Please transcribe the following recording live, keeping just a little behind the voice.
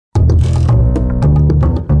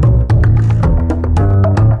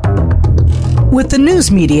With the news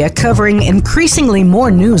media covering increasingly more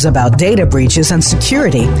news about data breaches and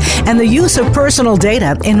security, and the use of personal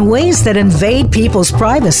data in ways that invade people's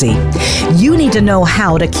privacy, you need to know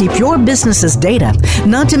how to keep your business's data,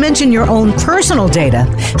 not to mention your own personal data,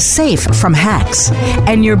 safe from hacks,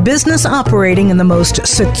 and your business operating in the most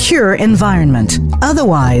secure environment.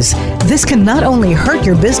 Otherwise, this can not only hurt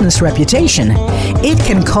your business reputation, it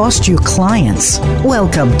can cost you clients.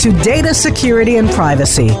 Welcome to Data Security and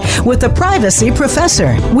Privacy with the Privacy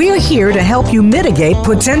Professor. We're here to help you mitigate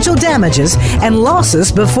potential damages and losses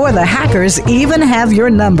before the hackers even have your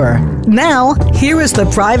number. Now, here is the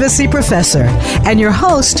Privacy Professor and your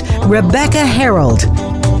host, Rebecca Harold.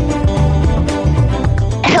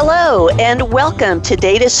 Hello, and welcome to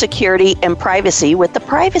Data Security and Privacy with the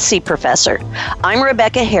Privacy Professor. I'm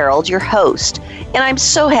Rebecca Harold, your host, and I'm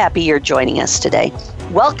so happy you're joining us today.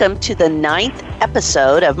 Welcome to the 9th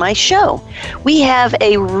episode of my show. We have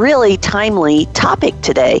a really timely topic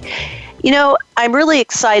today. You know, I'm really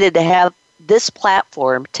excited to have this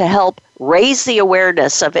platform to help raise the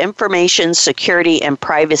awareness of information security and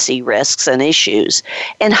privacy risks and issues,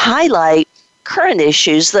 and highlight current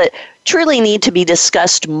issues that truly need to be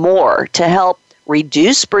discussed more to help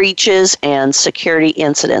reduce breaches and security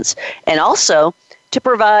incidents, and also to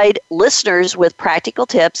provide listeners with practical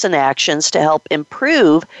tips and actions to help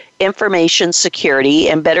improve information security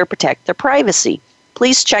and better protect their privacy.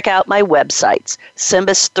 Please check out my websites,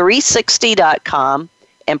 Simbus360.com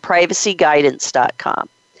and privacyguidance.com.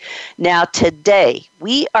 Now, today,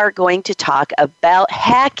 we are going to talk about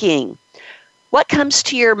hacking. What comes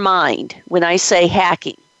to your mind when I say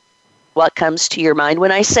hacking? What comes to your mind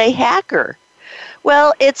when I say hacker?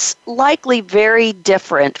 Well, it's likely very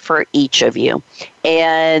different for each of you,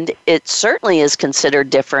 and it certainly is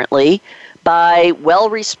considered differently by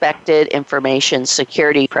well-respected information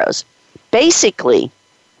security pros. Basically,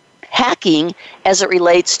 hacking, as it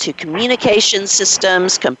relates to communication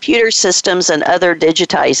systems, computer systems, and other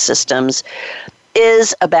digitized systems,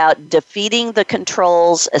 is about defeating the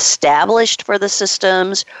controls established for the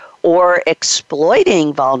systems or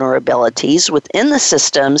exploiting vulnerabilities within the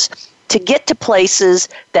systems to get to places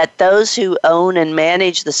that those who own and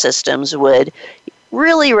manage the systems would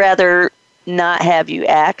really rather not have you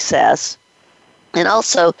access, and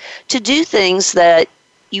also to do things that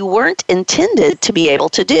you weren't intended to be able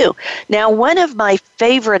to do. Now, one of my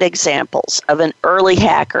favorite examples of an early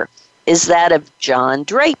hacker is that of John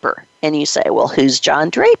Draper. And you say, well, who's John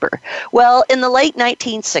Draper? Well, in the late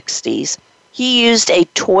 1960s, he used a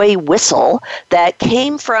toy whistle that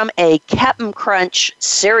came from a Cap'n Crunch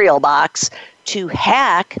cereal box to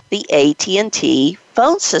hack the AT&T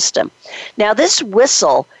phone system. Now, this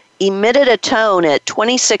whistle emitted a tone at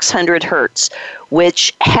 2600 hertz,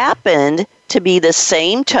 which happened to be the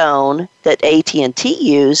same tone that AT&T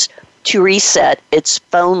used to reset its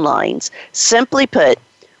phone lines. Simply put,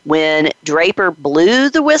 when Draper blew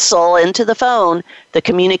the whistle into the phone, the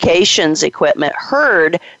communications equipment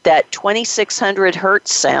heard that 2600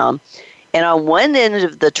 hertz sound, and on one end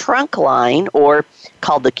of the trunk line, or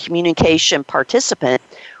called the communication participant,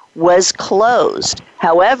 was closed.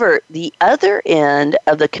 However, the other end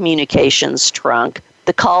of the communications trunk,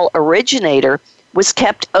 the call originator, was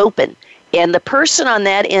kept open, and the person on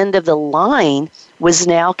that end of the line was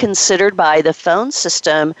now considered by the phone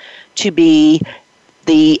system to be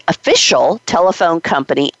the official telephone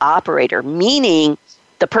company operator, meaning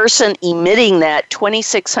the person emitting that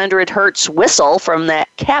 2600 hertz whistle from that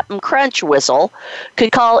Cap'n Crunch whistle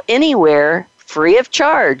could call anywhere free of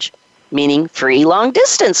charge, meaning free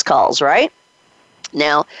long-distance calls, right?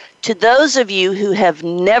 Now, to those of you who have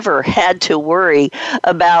never had to worry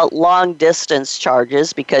about long-distance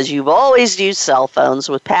charges because you've always used cell phones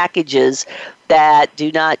with packages that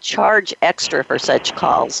do not charge extra for such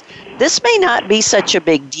calls, this may not be such a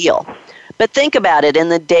big deal. But think about it. In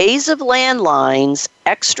the days of landlines,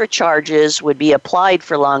 extra charges would be applied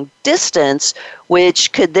for long distance,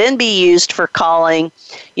 which could then be used for calling,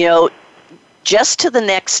 just to the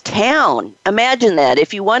next town. Imagine that.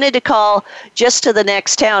 If you wanted to call just to the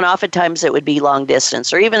next town, oftentimes it would be long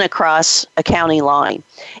distance or even across a county line.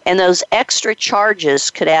 And those extra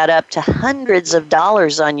charges could add up to hundreds of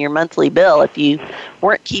dollars on your monthly bill if you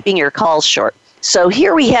weren't keeping your calls short. So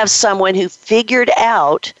here we have someone who figured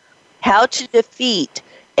out how to defeat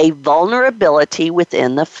a vulnerability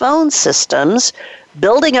within the phone systems,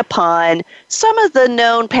 building upon some of the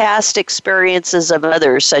known past experiences of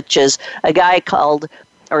others, such as a guy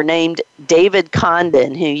named David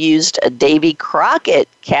Condon, who used a Davy Crockett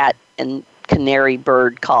cat and canary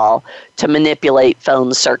bird call to manipulate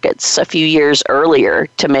phone circuits a few years earlier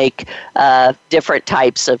to make different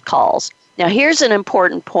types of calls. Now, here's an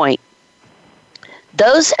important point.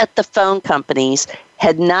 Those at the phone companies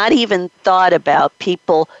had not even thought about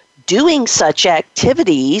people doing such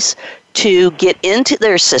activities to get into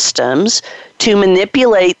their systems, to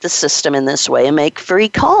manipulate the system in this way and make free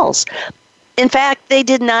calls. In fact, they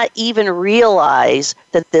did not even realize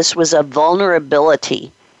that this was a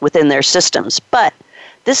vulnerability within their systems. But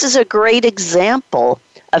this is a great example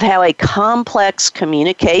of how a complex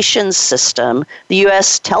communications system, the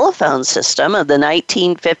U.S. telephone system of the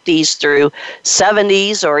 1950s through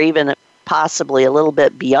 70s, or even possibly a little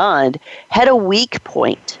bit beyond, had a weak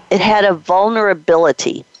point. It had a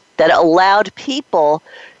vulnerability that allowed people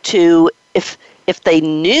to, if they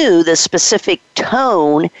knew the specific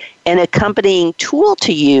tone and accompanying tool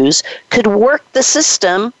to use, could work the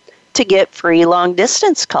system to get free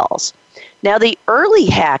long-distance calls. Now, the early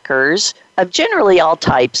hackers of generally all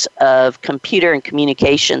types of computer and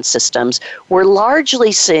communication systems were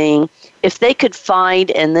largely seeing if they could find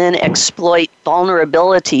and then exploit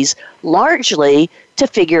vulnerabilities, largely to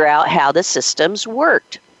figure out how the systems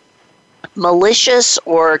worked. Malicious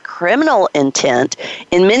or criminal intent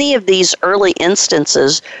in many of these early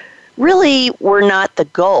instances really were not the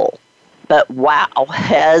goal. But wow,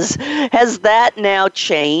 has that now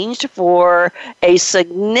changed for a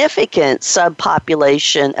significant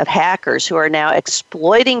subpopulation of hackers who are now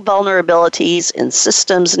exploiting vulnerabilities in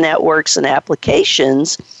systems, networks, and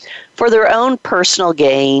applications for their own personal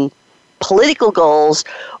gain, political goals,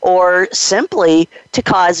 or simply to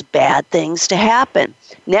cause bad things to happen.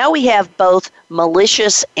 Now we have both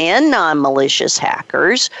malicious and non-malicious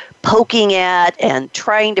hackers poking at and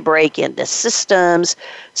trying to break into systems,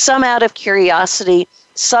 some out of curiosity,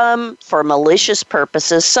 some for malicious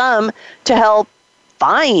purposes, some to help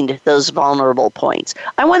find those vulnerable points.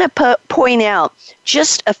 I want to point out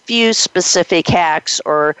just a few specific hacks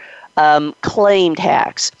or claimed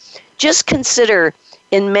hacks. Just consider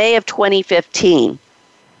in May of 2015,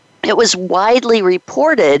 it was widely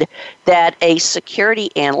reported that a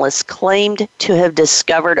security analyst claimed to have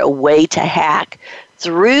discovered a way to hack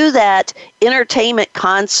through that entertainment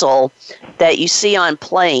console that you see on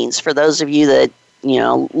planes, for those of you that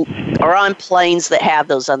are on planes that have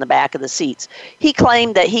those on the back of the seats. He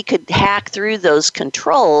claimed that he could hack through those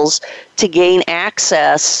controls to gain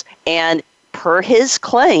access and, per his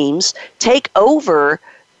claims, take over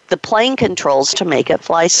the plane controls to make it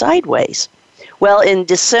fly sideways. Well, in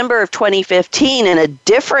December of 2015, in a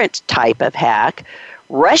different type of hack,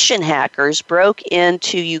 Russian hackers broke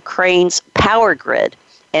into Ukraine's power grid,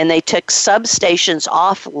 and they took substations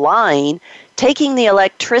offline, taking the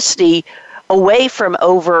electricity away from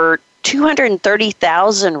over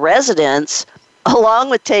 230,000 residents, along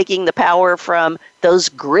with taking the power from those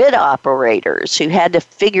grid operators who had to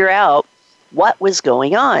figure out what was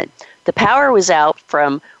going on. The power was out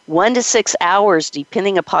from 1 to 6 hours,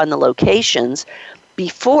 depending upon the locations,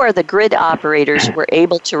 before the grid operators were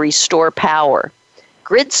able to restore power.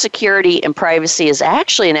 Grid security and privacy is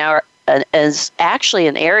actually an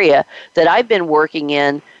area that I've been working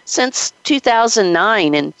in since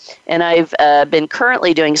 2009, and I've been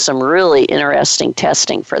currently doing some really interesting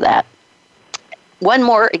testing for that. One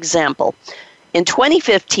more example. In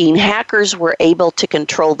 2015, hackers were able to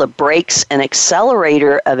control the brakes and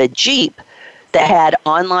accelerator of a Jeep that had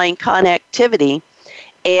online connectivity.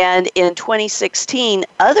 And in 2016,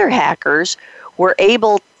 other hackers were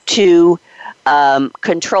able to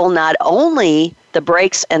control not only the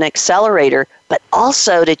brakes and accelerator, but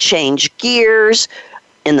also to change gears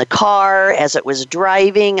in the car as it was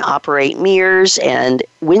driving, operate mirrors and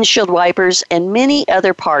windshield wipers, and many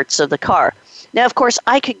other parts of the car. Now, of course,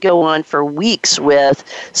 I could go on for weeks with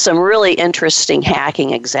some really interesting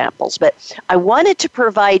hacking examples, but I wanted to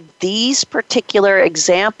provide these particular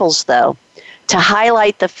examples, though, to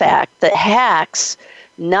highlight the fact that hacks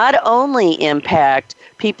not only impact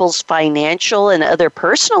people's financial and other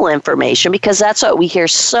personal information, because that's what we hear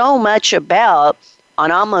so much about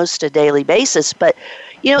on almost a daily basis, but,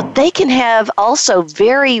 they can have also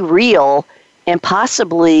very real and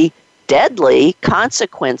possibly deadly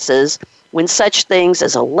consequences when such things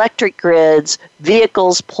as electric grids,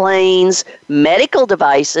 vehicles, planes, medical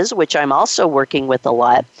devices, which I'm also working with a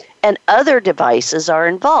lot, and other devices are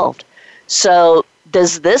involved. So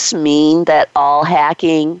does this mean that all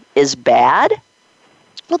hacking is bad?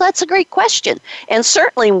 Well, that's a great question, and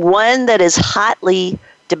certainly one that is hotly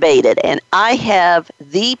debated. And I have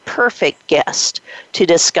the perfect guest to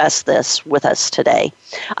discuss this with us today.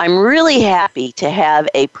 I'm really happy to have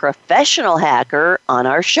a professional hacker on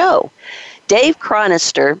our show. Dave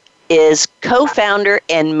Chronister is co-founder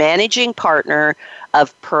and managing partner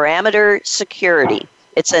of Parameter Security.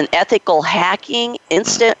 It's an ethical hacking,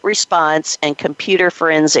 incident response, and computer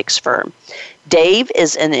forensics firm. Dave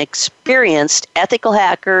is an experienced ethical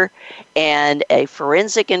hacker and a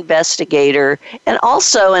forensic investigator, and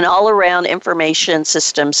also an all-around information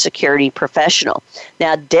systems security professional.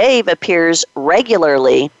 Now, Dave appears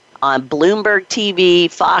regularly on Bloomberg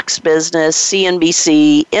TV, Fox Business,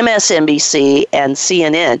 CNBC, MSNBC, and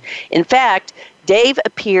CNN. In fact, Dave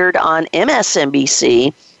appeared on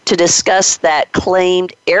MSNBC to discuss that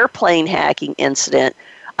claimed airplane hacking incident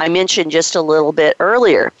I mentioned just a little bit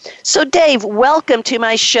earlier. So, Dave, welcome to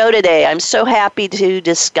my show today. I'm so happy to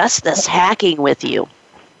discuss this hacking with you.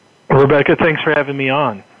 Rebecca, thanks for having me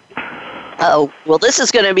on. Oh, well, this is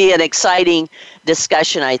going to be an exciting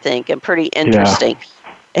discussion, I think, and pretty interesting.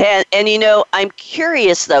 Yeah. And you know, I'm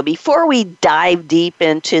curious, though, before we dive deep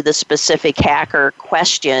into the specific hacker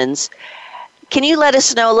questions, can you let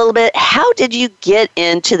us know a little bit, how did you get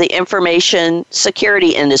into the information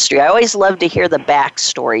security industry? I always love to hear the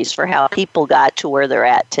backstories for how people got to where they're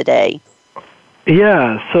at today.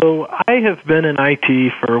 Yeah, so I have been in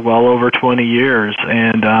IT for well over 20 years,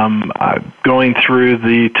 and going through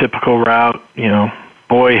the typical route, you know,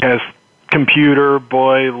 boy has computer,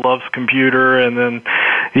 boy loves computer, and then,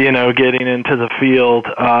 you know, getting into the field.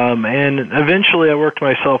 And eventually I worked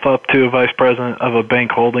myself up to a vice president of a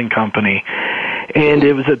bank holding company. And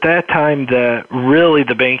it was at that time that really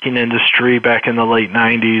the banking industry back in the late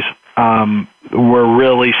 90s were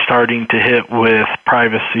really starting to hit with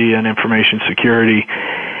privacy and information security.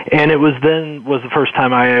 And it was the first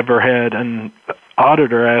time I ever had an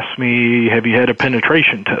auditor ask me, have you had a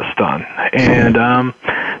penetration test done? And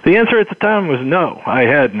the answer at the time was no, I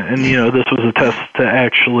hadn't. And, you know, this was a test to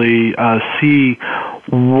actually see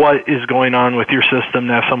what is going on with your system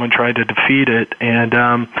now someone tried to defeat it.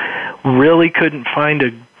 And really couldn't find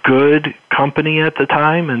a good company at the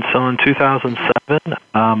time. And so in 2007,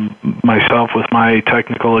 myself with my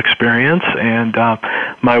technical experience and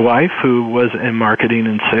my wife, who was in marketing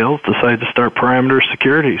and sales, decided to start Parameter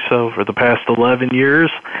Security. So for the past 11 years,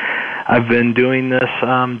 I've been doing this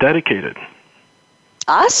dedicated.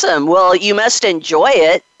 Awesome. Well, you must enjoy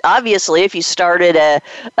it, obviously, if you started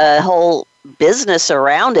a whole business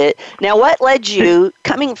around it. Now, what led you,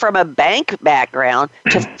 coming from a bank background,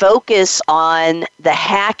 to focus on the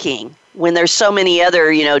hacking when there's so many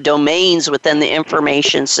other, you know, domains within the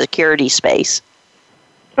information security space?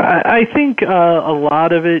 I think a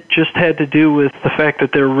lot of it just had to do with the fact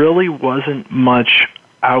that there really wasn't much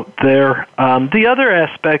out there. The other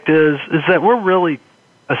aspect is that we're really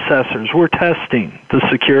assessors. We're testing the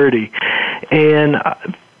security. And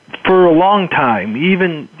for a long time,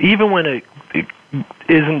 even when it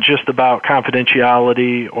isn't just about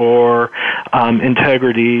confidentiality or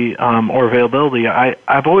integrity or availability,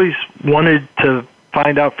 I've always wanted to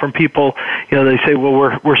find out from people, you know, they say,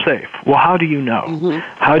 well, we're safe. Well, how do you know? Mm-hmm.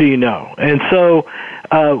 How do you know? And so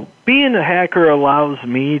being a hacker allows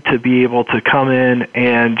me to be able to come in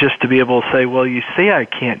and just to be able to say, well, you say I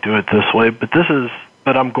can't do it this way,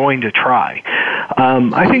 but I'm going to try.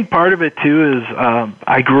 I think part of it, too, is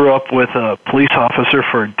I grew up with a police officer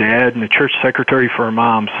for a dad and a church secretary for a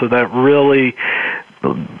mom, so that really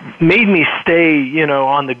made me stay, you know,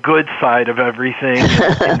 on the good side of everything.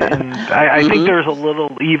 And I think there's a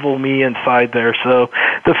little evil me inside there. So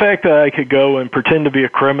the fact that I could go and pretend to be a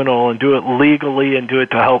criminal and do it legally and do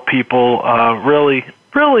it to help people really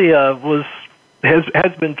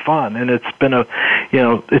has been fun, and it's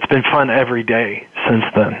been fun every day since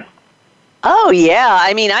then. Oh, yeah.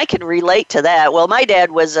 I mean, I can relate to that. Well, my dad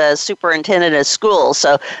was a superintendent of schools,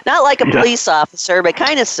 so not like a police officer, but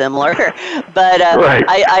kind of similar. But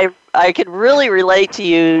right. I could really relate to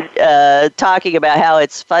you talking about how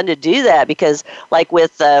it's fun to do that because, like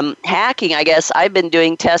with hacking, I guess I've been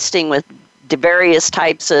doing testing with various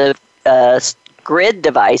types of grid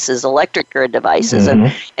devices, electric grid devices,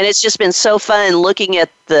 and it's just been so fun looking at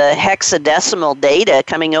the hexadecimal data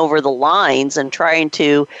coming over the lines and trying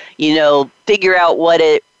to, you know, figure out what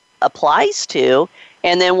it applies to,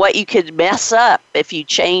 and then what you could mess up if you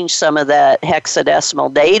change some of that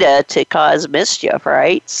hexadecimal data to cause mischief,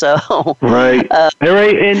 right? So right,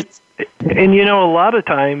 and you know, a lot of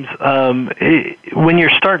times when you're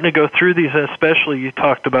starting to go through these, especially you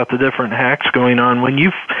talked about the different hacks going on, when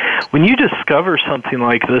you discover something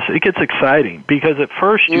like this, it gets exciting because at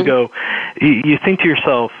first you go, you think to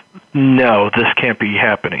yourself, no, this can't be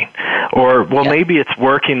happening. Or, well, maybe it's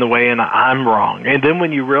working the way and I'm wrong. And then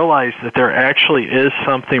when you realize that there actually is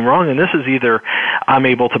something wrong, and this is either I'm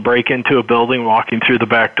able to break into a building walking through the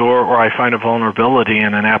back door or I find a vulnerability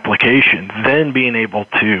in an application, then being able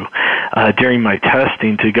to, during my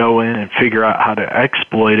testing, to go in and figure out how to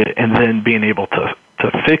exploit it and then being able to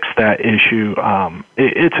to fix that issue,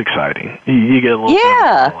 it's exciting. You get a little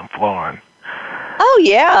bit of flowing. Oh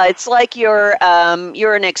yeah, it's like you're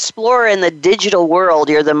an explorer in the digital world.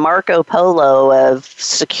 You're the Marco Polo of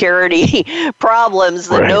security problems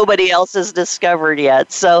that nobody else has discovered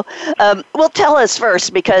yet. So, well, tell us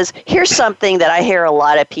first, because here's something that I hear a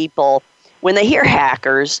lot of people when they hear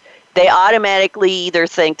hackers, they automatically either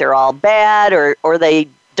think they're all bad or they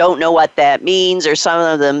don't know what that means, or some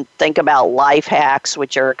of them think about life hacks,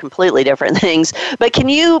 which are completely different things. But can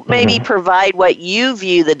you maybe provide what you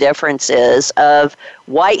view the difference is of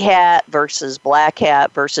white hat versus black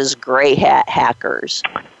hat versus gray hat hackers?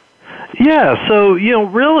 Yeah, so,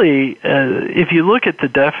 really, if you look at the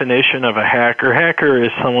definition of a hacker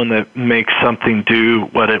is someone that makes something do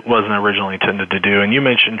what it wasn't originally intended to do. And you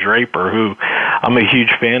mentioned Draper, who I'm a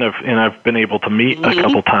huge fan of, and I've been able to meet a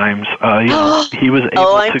couple times. He was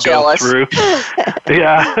able to go through.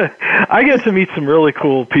 Yeah, I get to meet some really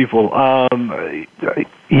cool people.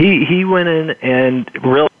 He went in and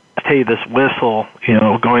realized, hey, this whistle,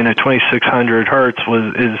 going at 2600 hertz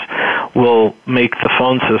will make the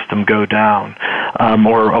phone system go down,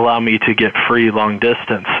 or allow me to get free long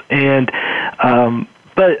distance. And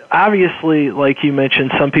but obviously, like you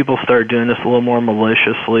mentioned, some people started doing this a little more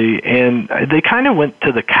maliciously, and they kind of went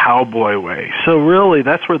to the cowboy way. So really,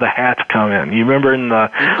 that's where the hats come in. You remember in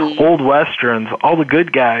the old westerns, all the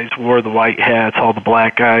good guys wore the white hats, all the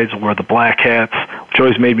black guys wore the black hats, which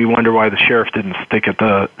always made me wonder why the sheriff didn't stay at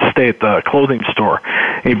the clothing store.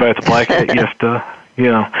 Anybody with a black hat, you have to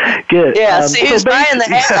get. Yeah, see who's buying the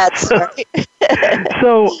hats.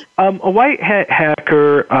 So a white hat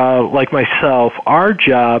hacker like myself, our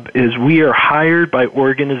job is we are hired by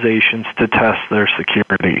organizations to test their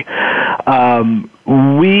security.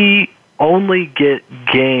 We only get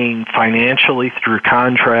gain financially through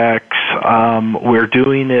contracts. We're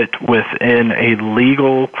doing it within a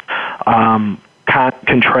legal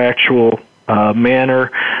contractual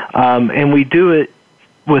manner, and we do it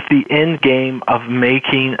with the end game of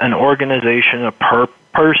making an organization, a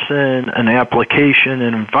person, an application,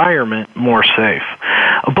 an environment more safe.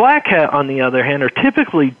 A black hat, on the other hand, are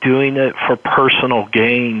typically doing it for personal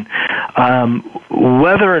gain,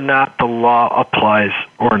 whether or not the law applies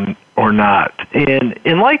or not.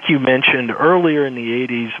 And like you mentioned earlier in the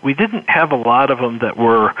 80s, we didn't have a lot of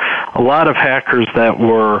hackers that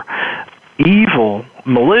were evil,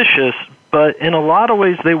 malicious, but in a lot of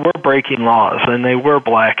ways they were breaking laws, and they were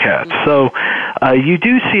black hats. So you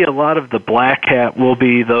do see a lot of the black hat will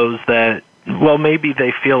be those that, well, maybe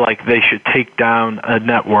they feel like they should take down a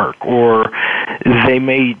network, or they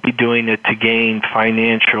may be doing it to gain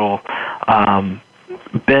financial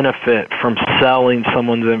benefit from selling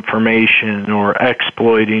someone's information or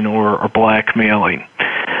exploiting or blackmailing.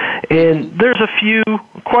 And there's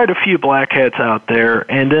quite a few black hats out there,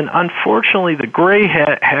 and then unfortunately the gray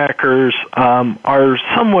hat hackers are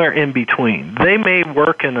somewhere in between. They may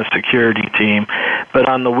work in a security team, but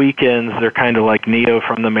on the weekends they're kind of like Neo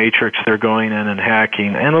from the Matrix. They're going in and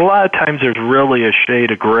hacking, and a lot of times there's really a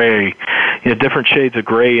shade of gray, different shades of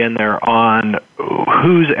gray in there on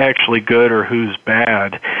who's actually good or who's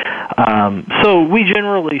bad. So we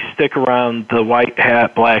generally stick around the white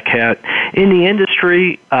hat, black hat. In the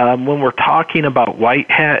industry, when we're talking about white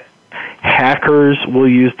hat hackers, we'll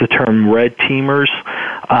use the term red teamers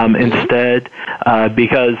instead,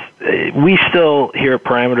 because we still here at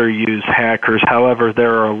Parameter use hackers. However,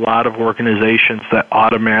 there are a lot of organizations that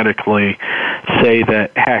automatically say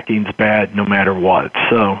that hacking's bad no matter what.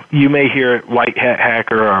 So you may hear it white hat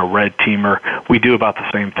hacker or a red teamer. We do about the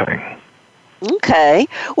same thing. Okay.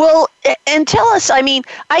 Well, and tell us, I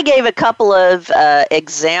gave a couple of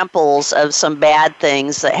examples of some bad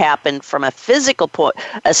things that happened from a physical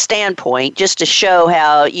standpoint, just to show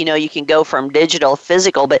how, you can go from digital to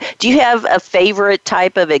physical. But do you have a favorite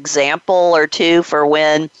type of example or two for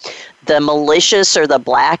when the malicious or the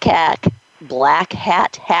black hat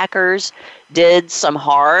hackers did some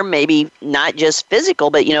harm, maybe not just physical,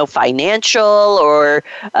 but, financial, or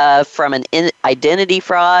from an identity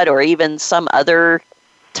fraud, or even some other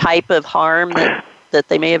type of harm that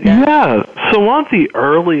they may have done? Yeah, so one of the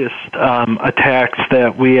earliest attacks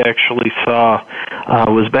that we actually saw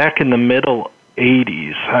was back in the middle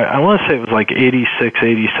 80s. I want to say it was like 86,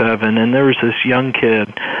 87, and there was this young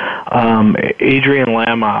kid, Adrian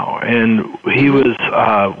Lamau, and he was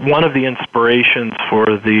one of the inspirations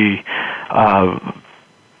for the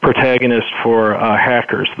protagonist for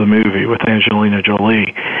Hackers, the movie with Angelina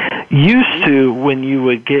Jolie. Used to, when you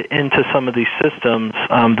would get into some of these systems,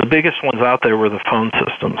 the biggest ones out there were the phone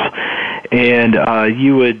systems, and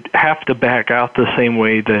you would have to back out the same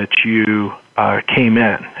way that you came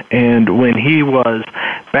in. And when he was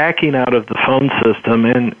backing out of the phone system,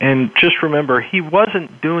 and just remember, he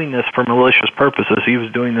wasn't doing this for malicious purposes. He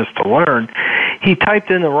was doing this to learn. He typed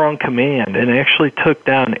in the wrong command and actually took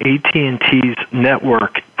down AT&T's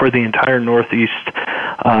network for the entire northeast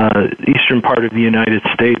eastern part of the United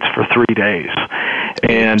States for 3 days.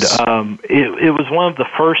 And it was one of the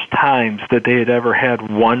first times that they had ever had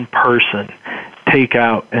one person take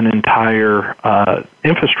out an entire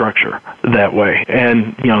infrastructure that way.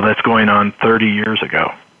 And, that's going on 30 years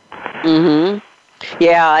ago. Mm-hmm.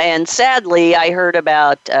 Yeah, and sadly, I heard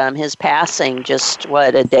about his passing just,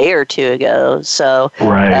 a day or two ago. So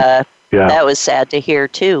right. That was sad to hear,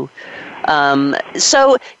 too.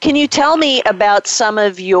 So can you tell me about some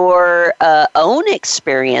of your own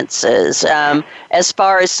experiences as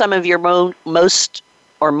far as some of your most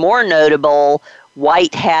or more notable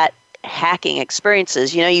white hat hacking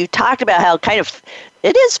experiences? You talked about how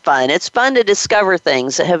it is fun. It's fun to discover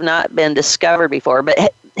things that have not been discovered before.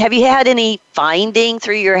 But have you had any finding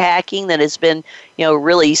through your hacking that has been,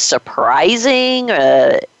 really surprising?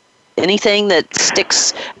 Anything that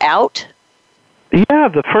sticks out? Yeah,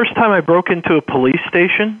 the first time I broke into a police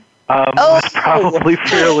station was probably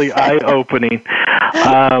fairly eye-opening.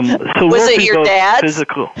 So was it your dad's?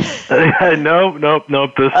 Physical. Nope.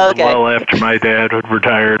 This is well after my dad had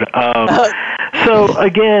retired. So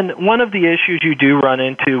again, one of the issues you do run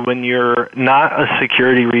into when you're not a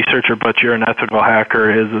security researcher but you're an ethical hacker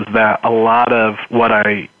is that a lot of what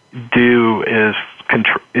I do is kind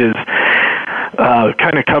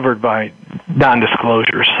of covered by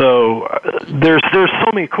non-disclosure. So there's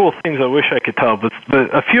so many cool things I wish I could tell, but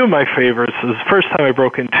a few of my favorites is the first time I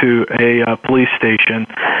broke into a police station,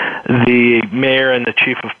 the mayor and the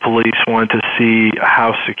chief of police wanted to see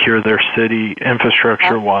how secure their city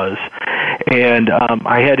infrastructure was. And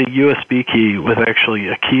I had a USB key with actually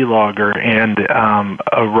a keylogger and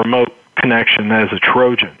a remote connection as a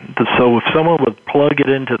Trojan. So if someone would plug it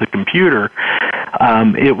into the computer,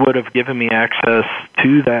 it would have given me access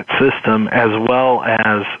to that system as well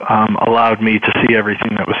as allowed me to see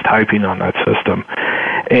everything that was typing on that system.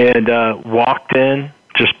 And walked in,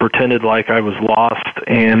 just pretended like I was lost,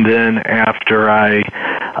 and then after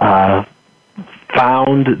I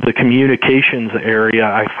found the communications area,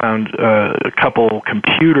 I found a couple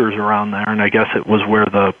computers around there, and I guess it was where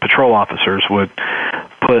the patrol officers would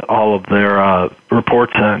put all of their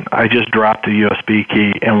reports in. I just dropped the USB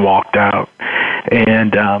key and walked out.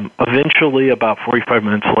 And eventually, about 45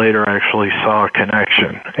 minutes later, I actually saw a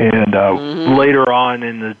connection. And later on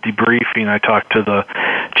in the debriefing, I talked to the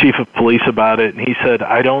chief of police about it, and he said,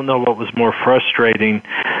 I don't know what was more frustrating,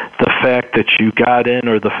 the fact that you got in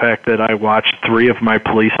or the fact that I watched 3 of my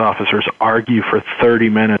police officers argue for 30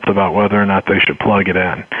 minutes about whether or not they should plug it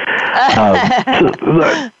in. So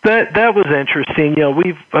that was interesting.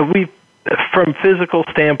 We've from physical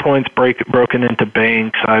standpoints broken into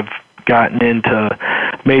banks. I've gotten into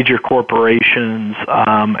major corporations,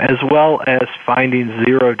 as well as finding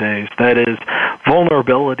 0 days. That is,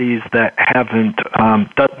 vulnerabilities that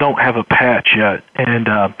don't have a patch yet. And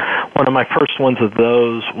one of my first ones of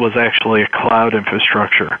those was actually a cloud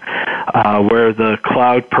infrastructure, where the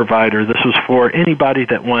cloud provider, this was for anybody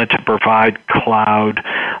that wanted to provide cloud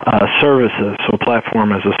services, so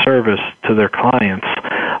platform as a service to their clients.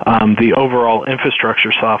 The overall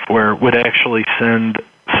infrastructure software would actually send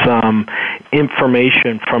some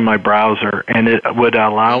information from my browser, and it would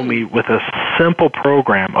allow me with a simple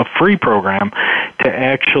program, a free program, to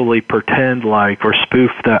actually pretend like or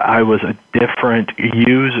spoof that I was a different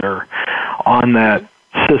user on that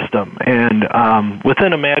system. And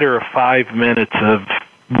within a matter of 5 minutes of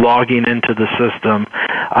logging into the system,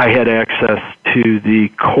 I had access to the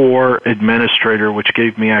core administrator, which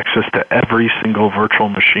gave me access to every single virtual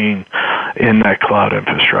machine in that cloud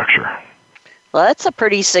infrastructure. Well, that's a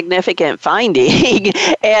pretty significant finding.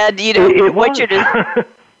 And, what you're doing.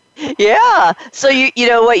 Yeah. So,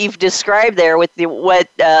 what you've described there with what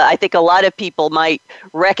I think a lot of people might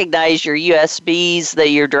recognize your USBs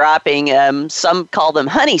that you're dropping. Some call them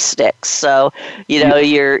honey sticks. So,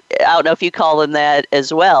 I don't know if you call them that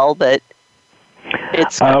as well, but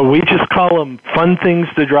it's we just call them fun things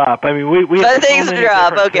to drop. I mean, we fun have things so to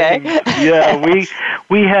drop. Okay.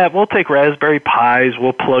 Yeah, we'll take Raspberry Pis,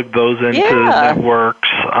 we'll plug those into networks.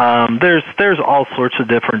 There's all sorts of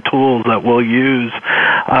different tools that we'll use.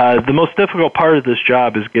 The most difficult part of this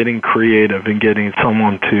job is getting creative and getting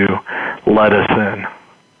someone to let us in.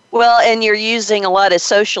 Well, and you're using a lot of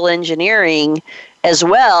social engineering as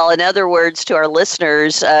well. In other words, to our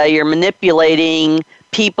listeners, you're manipulating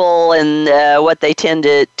people and what they tend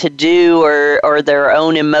to do or their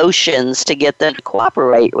own emotions to get them to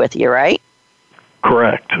cooperate with you, right?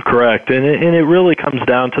 Correct. And it really comes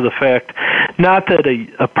down to the fact, not that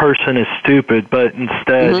a person is stupid, but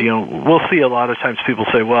instead, we'll see a lot of times people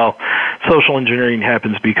say, well, social engineering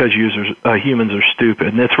happens because humans are stupid.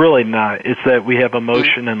 And it's really not. It's that we have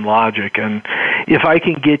emotion and logic. And if I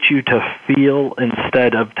can get you to feel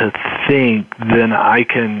instead of to think, then I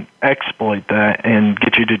can exploit that and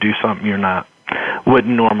get you to do something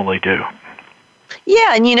wouldn't normally do.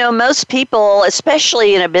 Yeah, and most people,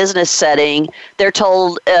 especially in a business setting, they're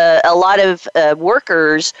told, a lot of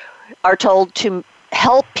workers are told to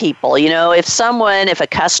help people. If a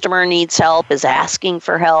customer needs help, is asking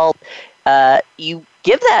for help, you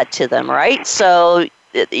give that to them, right? So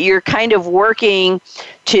you're kind of working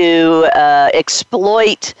to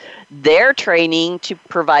exploit their training to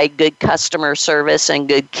provide good customer service and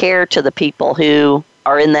good care to the people who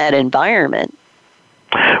are in that environment.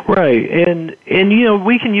 Right, and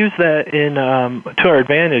we can use that to our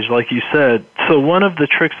advantage, like you said. So one of the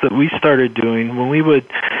tricks that we started doing when we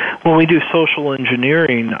do social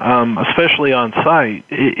engineering, especially on site,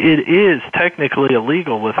 it is technically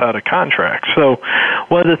illegal without a contract. So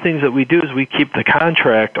one of the things that we do is we keep the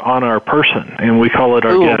contract on our person, and we call it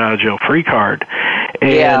our Get Out of Jail Free card.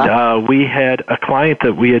 And we had a client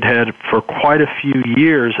that we had for quite a few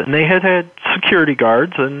years, and they had security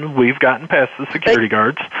guards, and we've gotten past the security guards.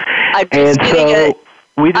 I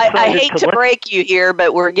hate to break you here,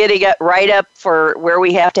 but we're getting right up for where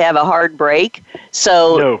we have to have a hard break.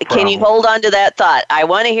 So can you hold on to that thought? I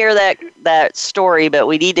want to hear that story, but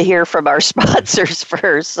we need to hear from our sponsors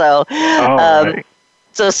first. So, right.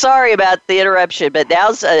 So sorry about the interruption, but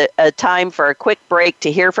now's a time for a quick break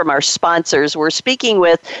to hear from our sponsors. We're speaking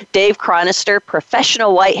with Dave Chronister,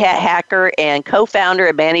 professional white hat hacker and co-founder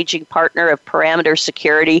and managing partner of Parameter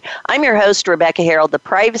Security. I'm your host, Rebecca Harold, the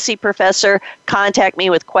Privacy Professor. Contact me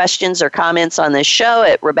with questions or comments on this show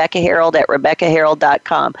at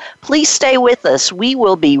RebeccaHarold@RebeccaHarold.com. Please stay with us. We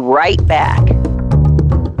will be right back.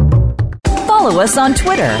 Follow us on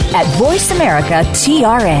Twitter at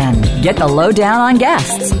VoiceAmericaTRN. Get the lowdown on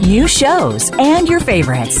guests, new shows, and your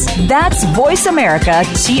favorites. That's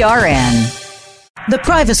VoiceAmericaTRN. The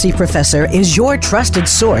Privacy Professor is your trusted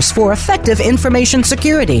source for effective information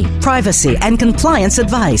security, privacy, and compliance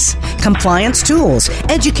advice, compliance tools,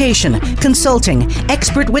 education, consulting,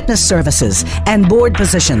 expert witness services, and board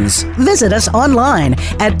positions. Visit us online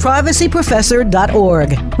at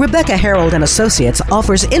privacyprofessor.org. Rebecca Harold and Associates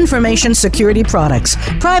offers information security products,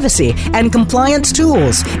 privacy and compliance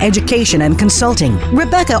tools, education and consulting.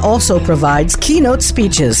 Rebecca also provides keynote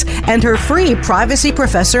speeches and her free Privacy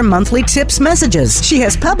Professor monthly tips messages. She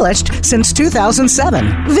has published since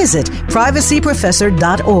 2007. Visit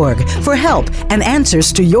privacyprofessor.org for help and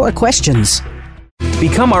answers to your questions.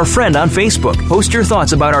 Become our friend on Facebook. Post your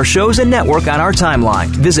thoughts about our shows and network on our timeline.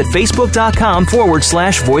 Visit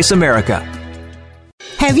facebook.com/Voice America.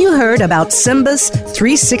 Have you heard about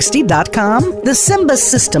Symbus360.com? The Symbus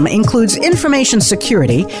system includes information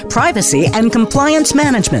security, privacy, and compliance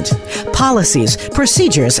management, policies,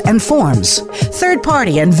 procedures, and forms,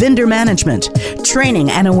 third-party and vendor management,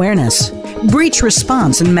 training and awareness, breach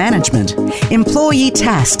response and management, employee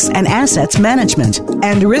tasks and assets management,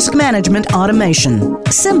 and risk management automation.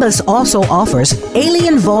 Symbus also offers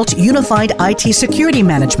Alien Vault Unified IT Security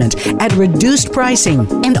Management at reduced pricing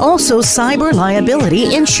and also cyber liability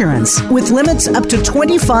insurance with limits up to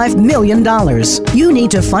 $25 million. You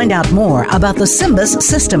need to find out more about the Symbus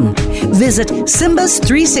system. Visit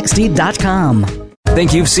Symbus360.com.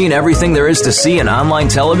 Think you've seen everything there is to see in online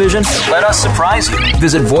television? Let us surprise you.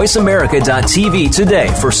 Visit voiceamerica.tv today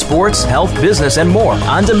for sports, health, business, and more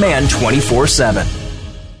on demand 24/7.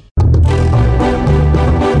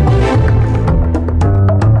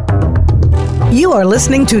 You are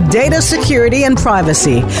listening to Data Security and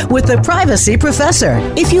Privacy with the Privacy Professor.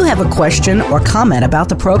 If you have a question or comment about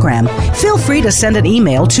the program, feel free to send an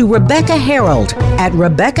email to Rebecca Harold at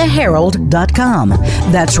RebeccaHarold.com.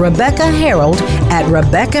 That's Rebecca Harold at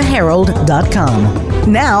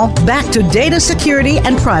RebeccaHarold.com. Now, back to Data Security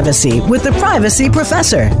and Privacy with the Privacy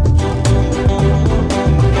Professor.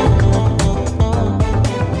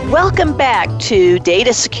 Welcome back to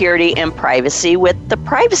Data Security and Privacy with the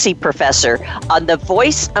Privacy Professor on the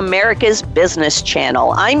Voice America's Business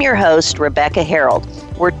Channel. I'm your host, Rebecca Harold.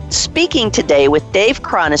 We're speaking today with Dave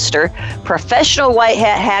Chronister, professional white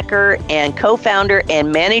hat hacker and co-founder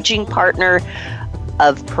and managing partner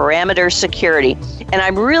of Parameter Security. And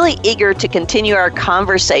I'm really eager to continue our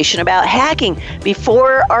conversation about hacking.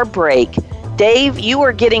 Before our break, Dave, you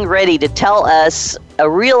were getting ready to tell us a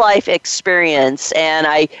real-life experience, and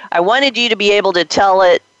I wanted you to be able to tell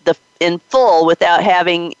it in full without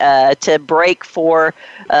having to break for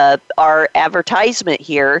our advertisement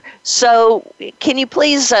here. So can you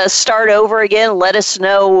please start over again? Let us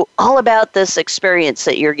know all about this experience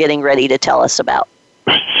that you're getting ready to tell us about.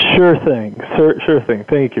 Sure thing. Sure thing.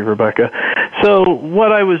 Thank you, Rebecca. So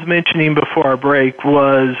what I was mentioning before our break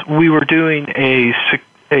was we were doing a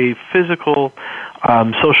physical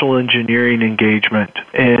social engineering engagement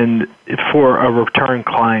and for a return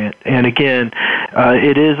client. And again,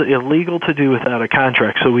 it is illegal to do without a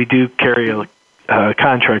contract, so we do carry a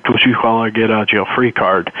contract, which we call our Get Out Jail Free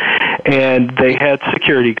card. And they had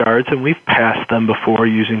security guards, and we've passed them before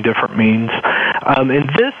using different means. And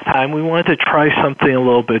this time we wanted to try something a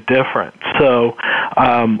little bit different. So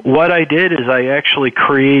what I did is I actually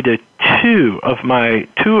created two of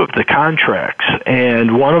the contracts,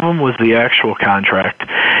 and one of them was the actual contract,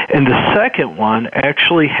 and the second one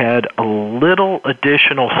actually had a little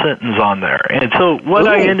additional sentence on there. And so what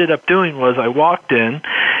I ended up doing was I walked in,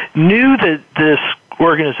 knew that this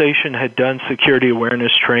organization had done security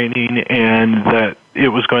awareness training and that it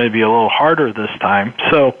was going to be a little harder this time.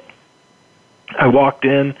 So I walked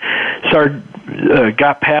in,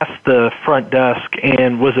 got past the front desk,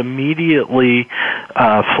 and was immediately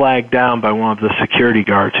flagged down by one of the security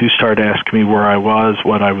guards who started asking me where I was,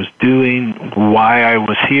 what I was doing, why I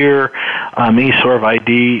was here, any sort of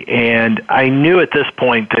ID, and I knew at this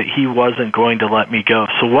point that he wasn't going to let me go.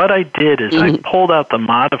 So what I did is I pulled out the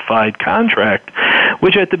modified contract,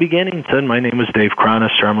 which at the beginning said, my name is Dave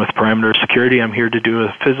Chronister, I'm with Perimeter Security, I'm here to do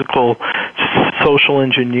a physical social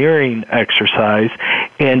engineering exercise,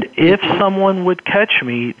 and if someone would catch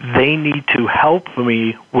me, they need to help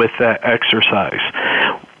me with that exercise.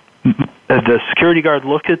 The security guard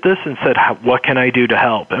looked at this and said, what can I do to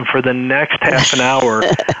help? And for the next half an hour,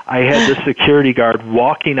 I had the security guard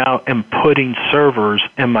walking out and putting servers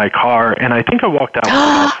in my car, and I think I walked out with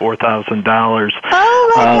about $4,000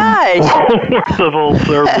 worth of old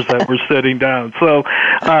servers that were sitting down. So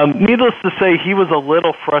needless to say, he was a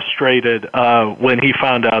little frustrated when he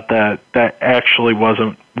found out that that actually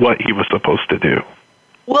wasn't what he was supposed to do.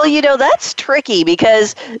 Well, that's tricky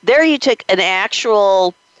because there you took an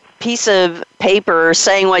actual piece of paper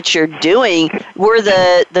saying what you're doing. Were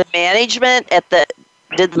the management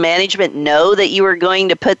did the management know that you were going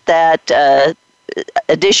to put that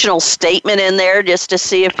additional statement in there just to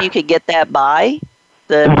see if you could get that by?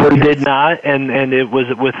 They did not, and it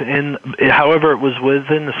was within, however, it was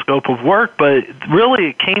within the scope of work, but really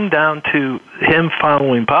it came down to him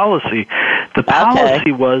following policy. The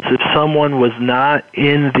policy was if someone was not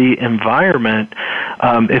in the environment,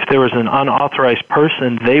 if there was an unauthorized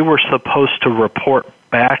person, they were supposed to report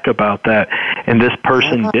back about that, and this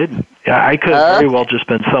person didn't. I could have very well just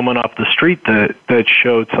been someone off the street that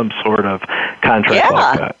showed some sort of contract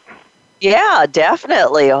like that. Yeah,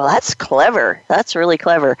 definitely. Oh, that's clever. That's really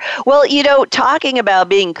clever. Well, talking about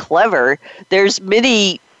being clever, there's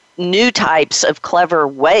many new types of clever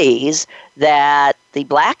ways that the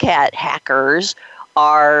black hat hackers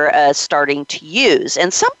are starting to use.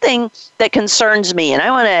 And something that concerns me, and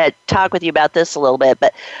I want to talk with you about this a little bit,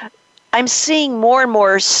 but I'm seeing more and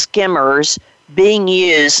more skimmers being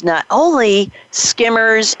used, not only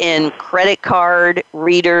skimmers in credit card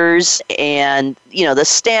readers and, the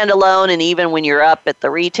standalone, and even when you're up at the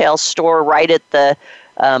retail store right at the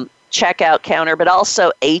checkout counter, but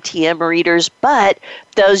also ATM readers, but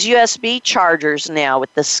those USB chargers now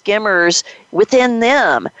with the skimmers within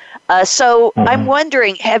them. So I'm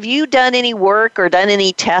wondering, have you done any work or done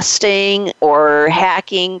any testing or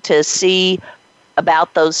hacking to see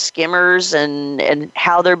about those skimmers and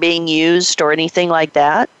how they're being used or anything like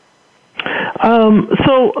that?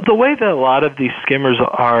 So the way that a lot of these skimmers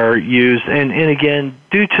are used, and again,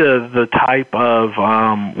 due to the type of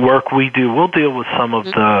work we do, we'll deal with some of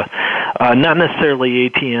the, not necessarily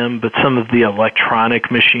ATM, but some of the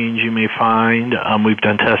electronic machines you may find. We've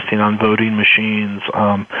done testing on voting machines,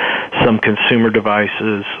 some consumer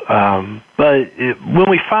devices. But when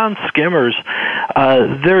we found skimmers,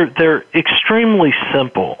 they're extremely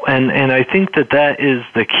simple, and I think that is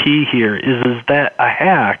the key here, is that a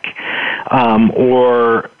hack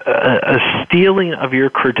or a stealing of your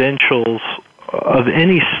credentials of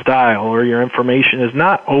any style or your information is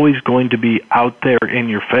not always going to be out there in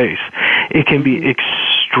your face. It can be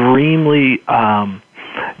extremely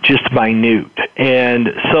just minute.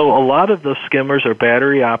 And so a lot of those skimmers are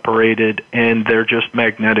battery operated and they're just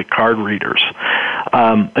magnetic card readers.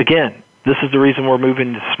 Again, this is the reason we're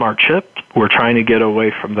moving to smart chip. We're trying to get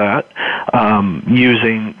away from that,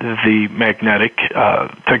 using the magnetic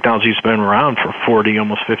technology that's been around for 40,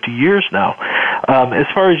 almost 50 years now. As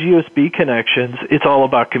far as USB connections, it's all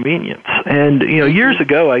about convenience. And, years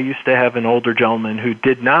ago, I used to have an older gentleman who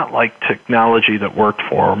did not like technology that worked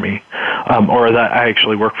for me, or that I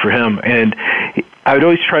actually worked for him. And I would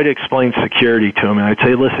always try to explain security to him, and I'd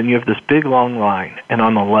say, listen, you have this big, long line, and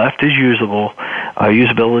on the left is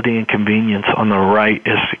usability and convenience. On the right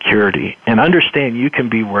is security. And understand you can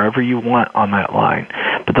be wherever you want on that line.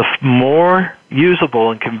 But the more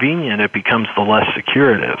usable and convenient it becomes, the less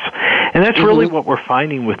secure it is. And that's really what we're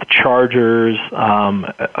finding with chargers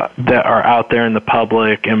that are out there in the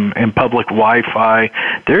public and public Wi-Fi.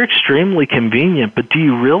 They're extremely convenient, but do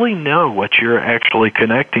you really know what you're actually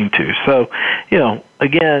connecting to? So,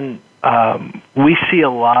 again, we see a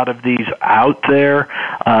lot of these out there.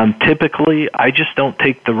 Typically, I just don't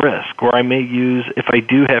take the risk, or I may use, if I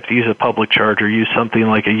do have to use a public charger, use something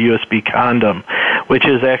like a USB condom, which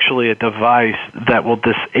is actually a device that will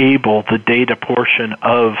disable the data portion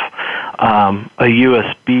of a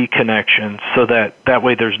USB connection, so that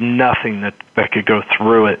way there's nothing that could go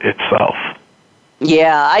through it itself.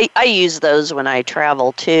 Yeah, I use those when I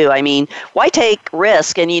travel too. I mean, why take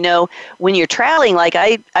risk? And when you're traveling, like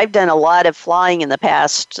I've done a lot of flying in the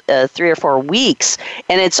past 3 or 4 weeks,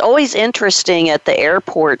 and it's always interesting at the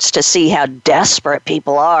airports to see how desperate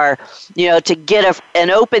people are, to get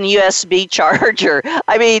an open USB charger.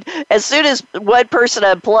 I mean, as soon as one person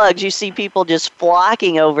unplugs, you see people just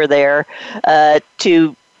flocking over there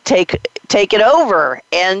to take it over.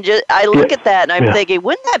 And I look at that and I'm thinking,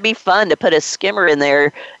 wouldn't that be fun to put a skimmer in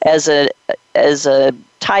there as a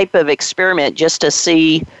type of experiment, just to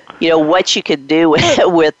see what you could do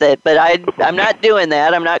with it? But I'm not doing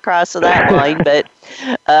that. I'm not crossing that line. But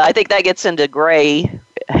I think that gets into gray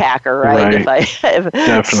hacker, right?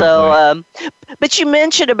 Definitely. So, but you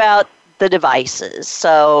mentioned about the devices.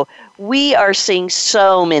 So we are seeing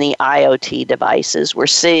so many IoT devices. We're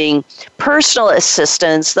seeing personal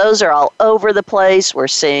assistants. Those are all over the place. We're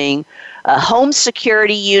seeing home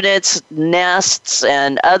security units, Nests,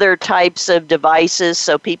 and other types of devices,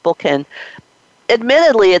 so people can,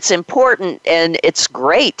 admittedly, it's important and it's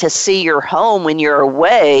great to see your home when you're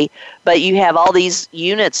away, but you have all these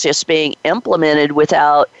units just being implemented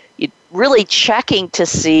without really checking to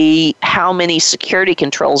see how many security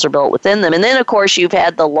controls are built within them. And then, of course, you've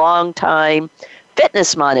had the long-time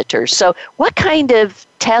fitness monitors. So what kind of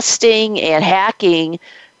testing and hacking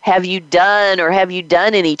have you done, or have you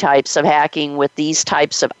done any types of hacking with these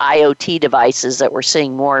types of IoT devices that we're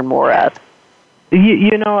seeing more and more of?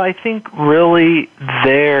 I think really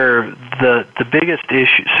the biggest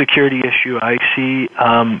security issue I see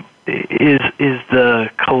is the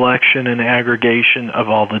collection and aggregation of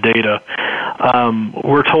all the data.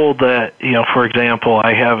 We're told that, for example,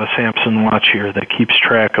 I have a Samsung watch here that keeps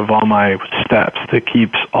track of all my steps, that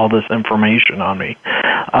keeps all this information on me.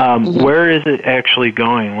 Where is it actually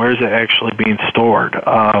going? Where is it actually being stored?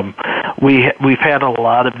 We've had a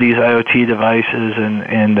lot of these IoT devices,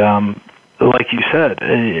 and like you said,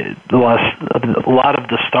 a lot of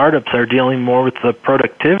the startups are dealing more with the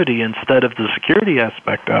productivity instead of the security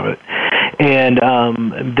aspect of it.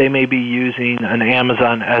 And they may be using an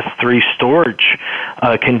Amazon S3 storage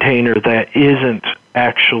container that isn't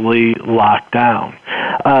actually locked down.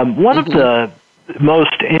 One of the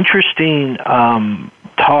most interesting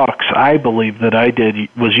talks, I believe, that I did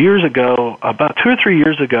was years ago, about 2 or 3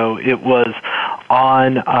 years ago. It was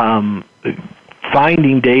on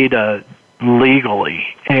finding data legally.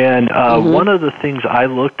 And one of the things I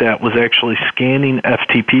looked at was actually scanning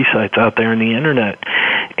FTP sites out there on the internet.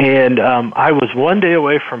 And I was one day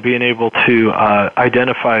away from being able to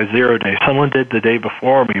identify a 0 day. Someone did the day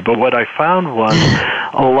before me. But what I found was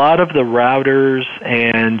a lot of the routers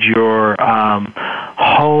and your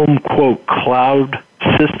home, quote, cloud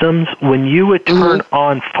systems, when you would turn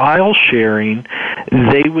on file sharing,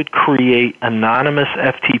 they would create anonymous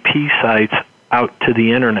FTP sites out to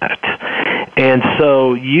the internet. And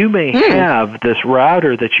so you may have this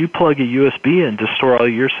router that you plug a USB in to store all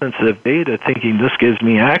your sensitive data, thinking this gives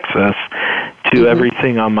me access to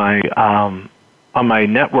everything on my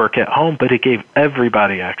network at home, but it gave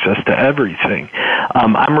everybody access to everything.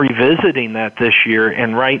 I'm revisiting that this year,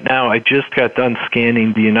 and right now I just got done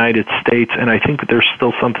scanning the United States, and I think there's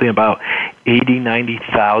still something about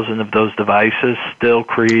 90,000 of those devices still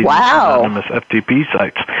creating anonymous FTP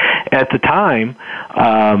sites. At the time,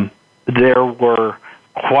 there were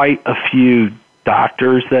quite a few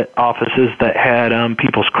doctors, offices that had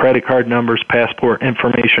people's credit card numbers, passport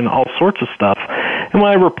information, all sorts of stuff. And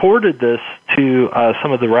when I reported this to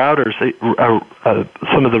some of the routers,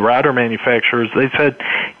 some of the router manufacturers, they said,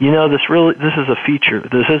 this is a feature.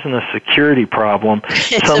 This isn't a security problem.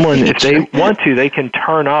 Someone, if they want to, they can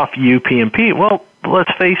turn off UPnP. Well,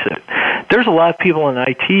 let's face it. There's a lot of people in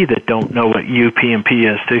IT that don't know what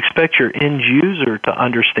UPnP is. To expect your end user to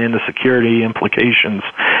understand the security implications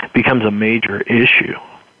becomes a major issue.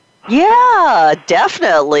 Yeah,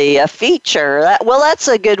 definitely a feature. That's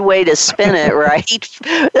a good way to spin it, right?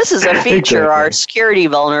 This is a feature, exactly. Our security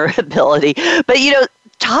vulnerability. But,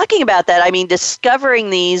 talking about that,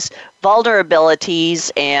 discovering these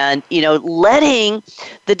vulnerabilities and, letting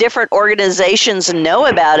the different organizations know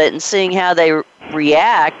about it and seeing how they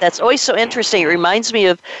react, that's always so interesting. It reminds me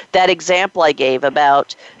of that example I gave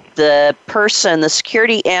about the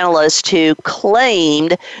security analyst who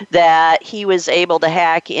claimed that he was able to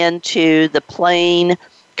hack into the plane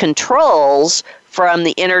controls from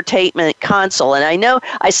the entertainment console. And I know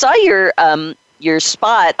I saw your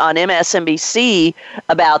spot on MSNBC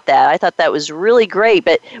about that. I thought that was really great.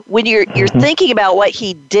 But when you're thinking about what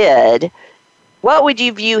he did, what would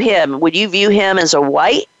you view him? Would you view him as a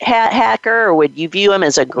white hat hacker, or would you view him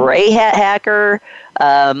as a gray hat hacker?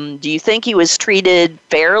 Do you think he was treated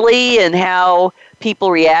fairly and how people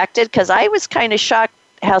reacted? Because I was kind of shocked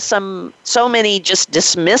how so many just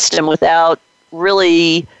dismissed him without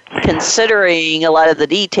really considering a lot of the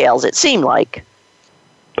details, it seemed like.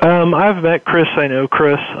 I've met Chris. I know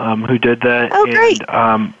Chris, who did that. Oh, great.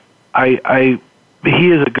 And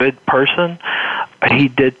he is a good person. He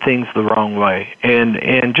did things the wrong way.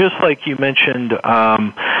 And just like you mentioned,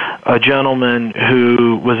 a gentleman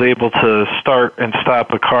who was able to start and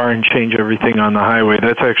stop a car and change everything on the highway,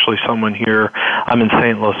 that's actually someone here. I'm in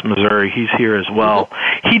St. Louis, Missouri. He's here as well.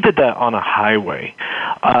 Mm-hmm. He did that on a highway.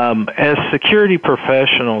 As security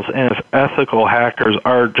professionals and as ethical hackers,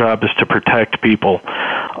 our job is to protect people.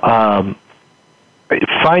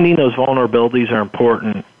 Finding those vulnerabilities are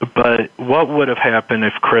important, but what would have happened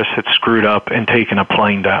if Chris had screwed up and taken a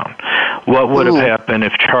plane down? What would have happened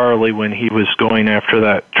if Charlie, when he was going after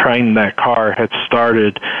that car, had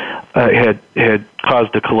started, had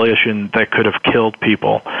caused a collision that could have killed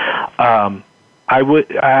people? At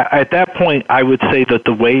that point, I would say that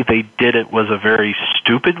the way they did it was a very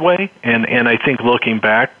stupid way, and I think looking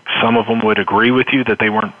back, some of them would agree with you that they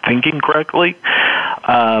weren't thinking correctly.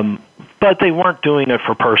 But they weren't doing it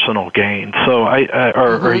for personal gain, so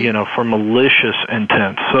or for malicious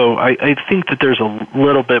intent. So I think that there's a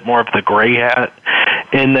little bit more of the gray hat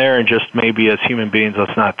in there, and just maybe as human beings,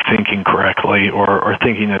 us not thinking correctly or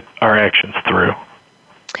thinking that our actions through.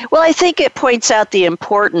 Well, I think it points out the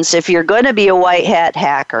importance, if you're going to be a white hat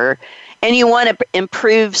hacker and you want to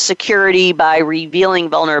improve security by revealing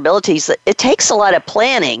vulnerabilities, it takes a lot of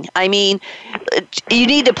planning. You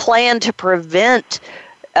need to plan to prevent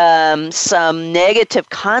some negative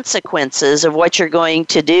consequences of what you're going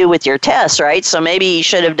to do with your tests, right? So maybe you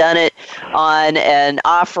should have done it on an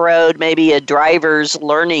off-road, maybe a driver's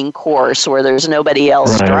learning course where there's nobody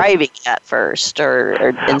else driving at first,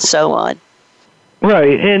 and so on.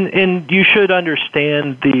 Right, and you should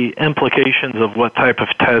understand the implications of what type of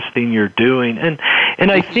testing you're doing. And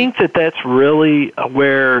I think that that's really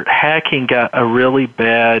where hacking got a really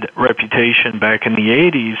bad reputation back in the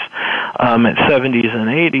 80s, at 70s and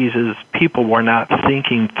 80s, is people were not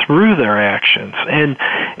thinking through their actions. And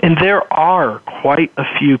there are quite a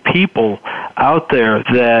few people out there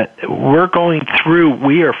that we're going through.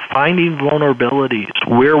 We are finding vulnerabilities.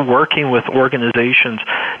 We're working with organizations.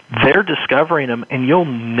 They're discovering them, and you'll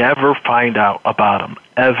never find out about them,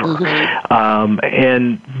 ever. Mm-hmm.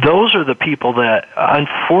 And those are the people that,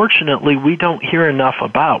 unfortunately, we don't hear enough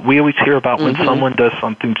about. We always hear about when someone does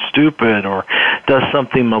something stupid or does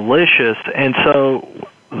something malicious, and so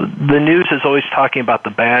the news is always talking about the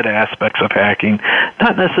bad aspects of hacking,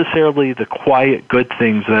 not necessarily the quiet good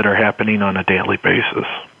things that are happening on a daily basis.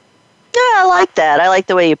 Yeah, I like that. I like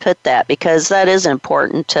the way you put that, because that is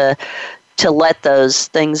important to let those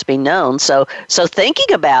things be known. So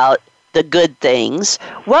thinking about the good things,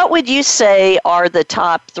 what would you say are the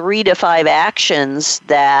top 3 to 5 actions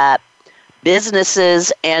that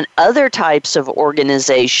businesses and other types of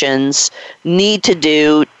organizations need to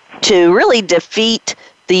do to really defeat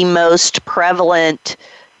the most prevalent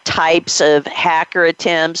types of hacker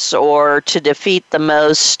attempts, or to defeat the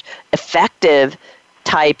most effective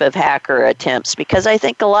type of hacker attempts? Because I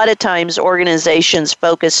think a lot of times organizations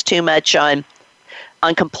focus too much on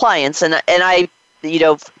compliance, and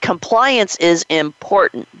compliance is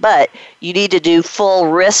important, but you need to do full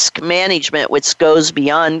risk management, which goes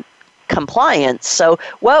beyond compliance. So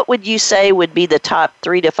what would you say would be the top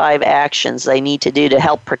 3 to 5 actions they need to do to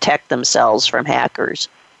help protect themselves from hackers?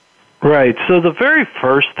 Right. So the very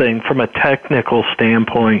first thing from a technical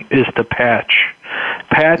standpoint is to patch.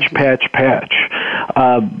 Patch.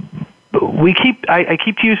 I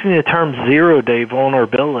keep using the term zero-day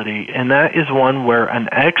vulnerability, and that is one where an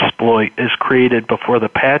exploit is created before the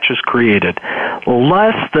patch is created.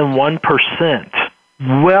 Less than 1%,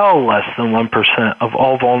 well less than 1% of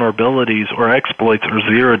all vulnerabilities or exploits are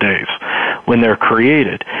 0 days when they're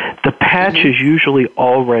created. The patch is usually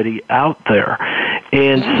already out there.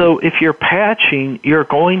 And so if you're patching, you're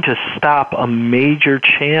going to stop a major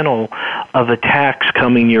channel of attacks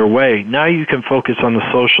coming your way. Now you can focus on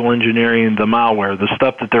the social engineering, the malware, the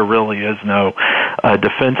stuff that there really is no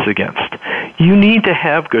defense against. You need to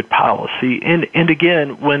have good policy. And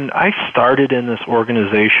again, when I started in this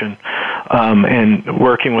organization and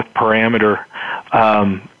working with Parameter,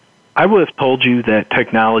 I would have told you that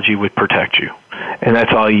technology would protect you, and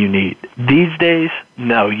that's all you need. These days,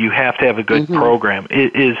 no, you have to have a good program.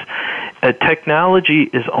 Technology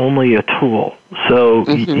is only a tool, so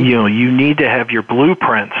you need to have your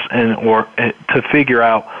blueprints to figure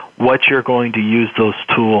out what you're going to use those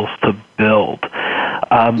tools to build.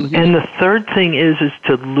 And the third thing is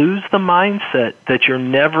to lose the mindset that you're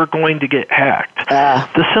never going to get hacked.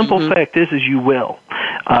 The simple fact is you will.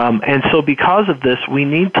 And so because of this, we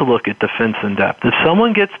need to look at defense in depth. If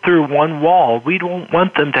someone gets through one wall, we don't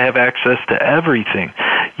want them to have access to everything.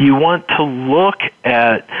 You want to look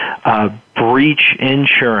at breach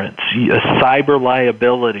insurance. Cyber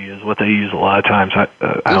liability is what they use a lot of times. I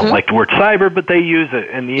don't like the word cyber, but they use it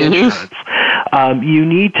in the insurance. You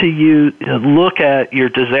need to look at your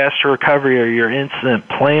disaster recovery or your incident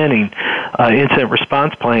planning, incident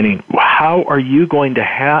response planning. How are you going to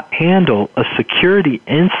handle a security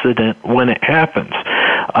incident when it happens?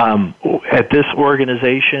 At this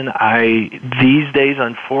organization, these days,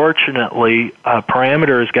 unfortunately,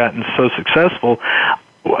 Parameter has gotten so successful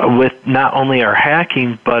with not only our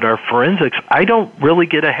hacking, but our forensics. I don't really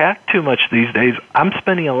get a hack too much these days. I'm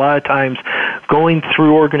spending a lot of times going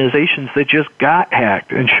through organizations that just got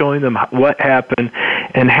hacked and showing them what happened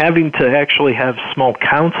and having to actually have small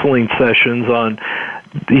counseling sessions on,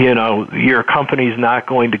 your company's not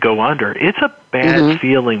going to go under. It's a bad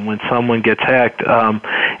feeling when someone gets hacked.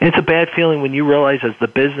 It's a bad feeling when you realize as the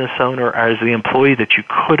business owner or as the employee that you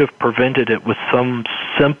could have prevented it with some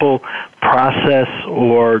simple process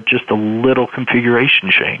or just a little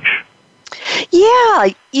configuration change. Yeah,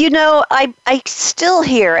 I still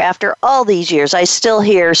hear, after all these years, I still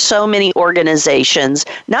hear so many organizations,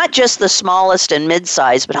 not just the smallest and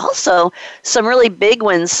mid-sized, but also some really big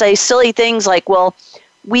ones say silly things like, well,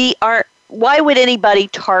 why would anybody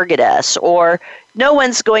target us? Or no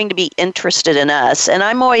one's going to be interested in us. And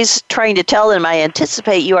I'm always trying to tell them, I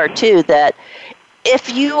anticipate you are too, that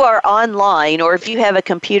if you are online or if you have a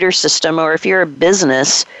computer system or if you're a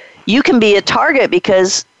business, you can be a target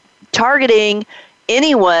because targeting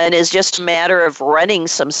anyone is just a matter of running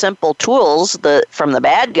some simple tools from the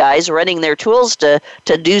bad guys, running their tools to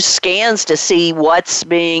do scans to see what's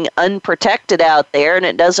being unprotected out there, and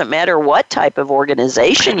it doesn't matter what type of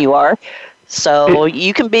organization you are. So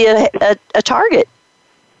you can be a target.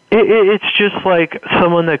 It's just like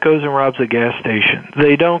someone that goes and robs a gas station.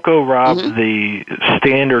 They don't go rob the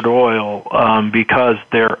Standard Oil because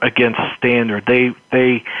they're against standard.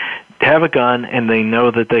 They have a gun and they know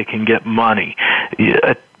that they can get money.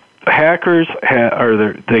 Hackers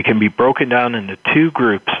they can be broken down into two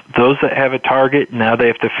groups. Those that have a target, now they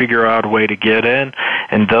have to figure out a way to get in,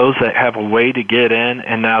 and those that have a way to get in,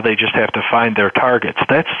 and now they just have to find their targets.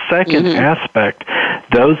 That's second aspect.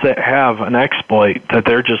 Those that have an exploit that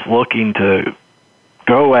they're just looking to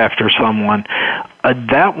go after someone,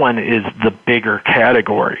 that one is the bigger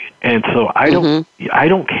category. And so I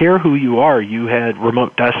don't care who you are. You had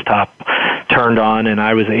remote desktop turned on and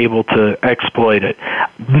I was able to exploit it.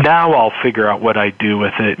 Now I'll figure out what I do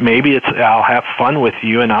with it. Maybe I'll have fun with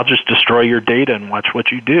you and I'll just destroy your data and watch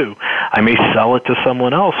what you do. I may sell it to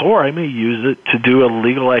someone else, or I may use it to do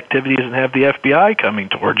illegal activities and have the FBI coming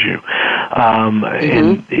towards you.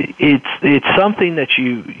 And it's something that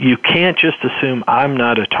you can't just assume I'm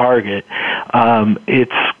not a target.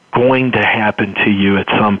 It's going to happen to you at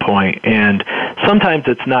some point, and sometimes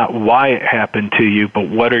it's not why it happened to you, but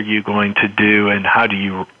what are you going to do and how do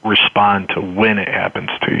you respond to when it happens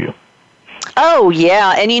to you. Oh,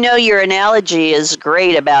 yeah. And your analogy is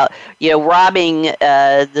great about, robbing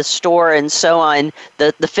the store and so on,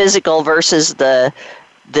 the physical versus the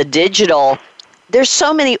digital. There's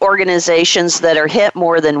so many organizations that are hit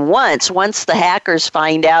more than once. Once the hackers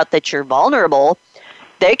find out that you're vulnerable,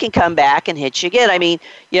 they can come back and hit you again. I mean,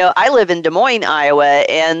 I live in Des Moines, Iowa,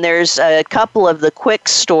 and there's a couple of the Quick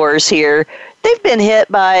stores here. They've been hit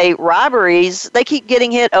by robberies. They keep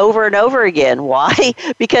getting hit over and over again. Why?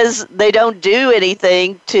 Because they don't do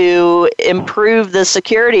anything to improve the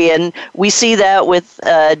security. And we see that with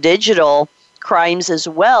digital crimes as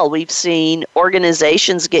well. We've seen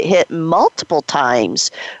organizations get hit multiple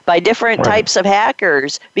times by different types of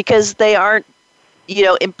hackers because they aren't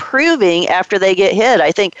improving after they get hit.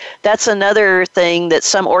 I think that's another thing that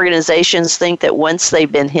some organizations think that once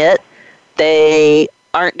they've been hit, they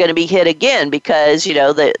aren't going to be hit again because,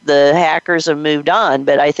 the hackers have moved on.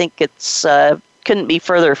 But I think it's couldn't be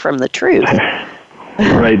further from the truth.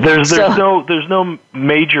 Right. There's no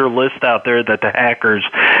major list out there that the hackers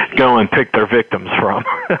go and pick their victims from.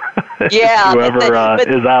 Yeah. Whoever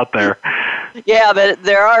is out there. Yeah, but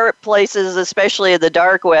there are places, especially in the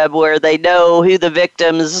dark web, where they know who the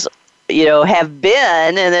victims, have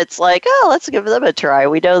been, and it's like, oh, let's give them a try.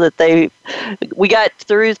 We know that we got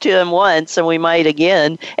through to them once, and we might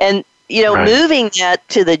again. And moving that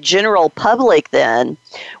to the general public then,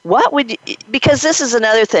 because this is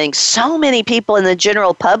another thing, so many people in the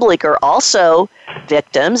general public are also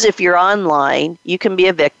victims. If you're online, you can be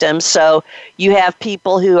a victim. So you have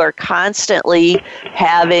people who are constantly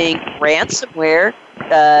having ransomware.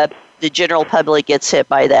 The general public gets hit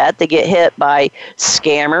by that. They get hit by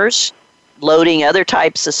scammers loading other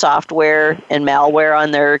types of software and malware on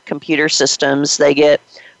their computer systems. They get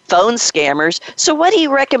phone scammers. So what do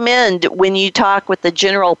you recommend when you talk with the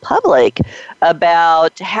general public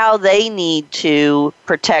about how they need to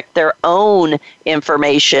protect their own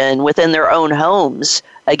information within their own homes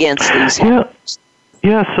against these hackers?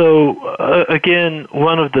 Yeah, so again,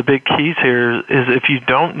 one of the big keys here is if you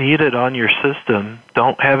don't need it on your system,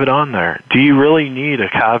 don't have it on there. Do you really need a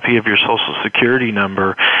copy of your Social Security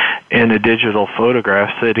number and a digital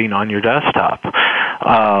photograph sitting on your desktop?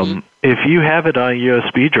 If you have it on a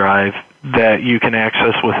USB drive that you can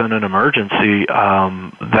access within an emergency,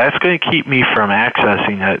 that's going to keep me from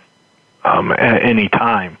accessing it at any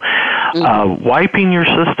time. Wiping your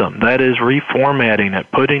system, that is reformatting it,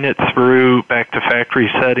 putting it through back to factory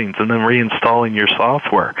settings, and then reinstalling your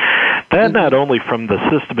software. That not only from the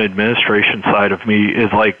system administration side of me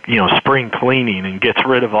is like, spring cleaning and gets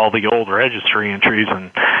rid of all the old registry entries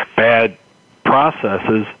and bad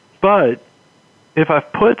processes, but if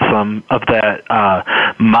I've put some of that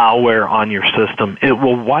malware on your system, it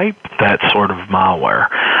will wipe that sort of malware.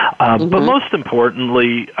 But most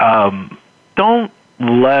importantly, don't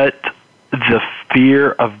let the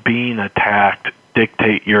fear of being attacked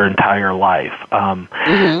dictate your entire life.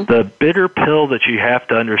 The bitter pill that you have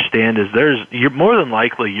to understand is you're more than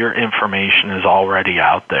likely your information is already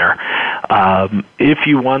out there. If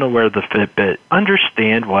you want to wear the Fitbit,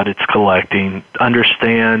 understand what it's collecting,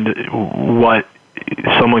 understand what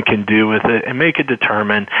someone can do with it, and make it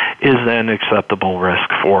determine, is that an acceptable risk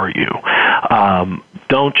for you?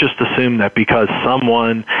 Don't just assume that because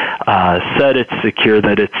someone said it's secure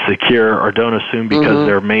that it's secure, or don't assume because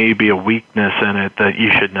there may be a weakness in it that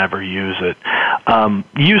you should never use it.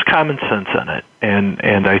 Use common sense in it,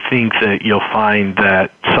 and I think that you'll find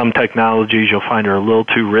that some technologies you'll find are a little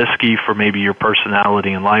too risky for maybe your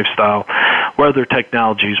personality and lifestyle, where other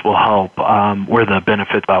technologies will help where the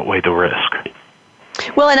benefits outweigh the risk.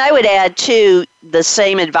 Well, and I would add, too, the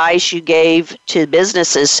same advice you gave to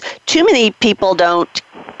businesses. Too many people don't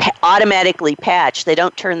automatically patch. They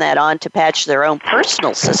don't turn that on to patch their own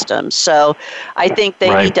personal systems. So I think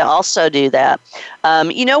they need to also do that.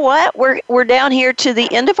 You know what? We're down here to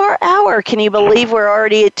the end of our hour. Can you believe we're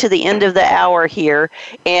already to the end of the hour here?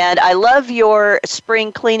 And I love your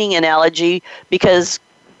spring cleaning analogy because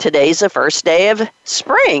today's the first day of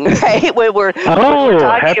spring, right? When we're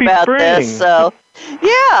talking about spring. This. So,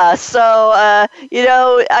 yeah. So, I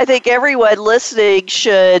think everyone listening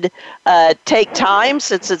should take time,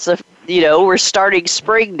 since it's we're starting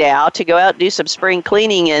spring now, to go out and do some spring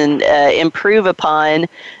cleaning and improve upon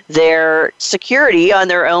their security on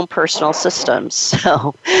their own personal systems.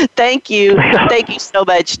 So thank you. Thank you so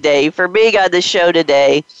much, Dave, for being on the show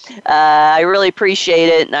today. I really appreciate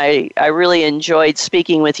it, and I really enjoyed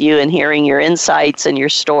speaking with you and hearing your insights and your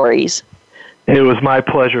stories. It was my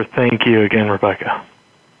pleasure. Thank you again, Rebecca.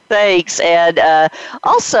 Thanks. And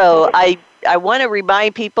also, I want to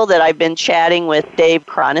remind people that I've been chatting with Dave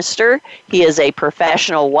Chronister. He is a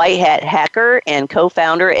professional white hat hacker and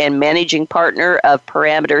co-founder and managing partner of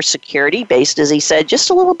Parameter Security, based, as he said just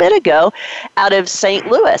a little bit ago, out of St.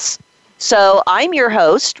 Louis. So I'm your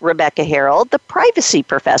host, Rebecca Harold, the Privacy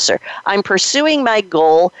Professor. I'm pursuing my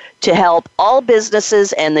goal to help all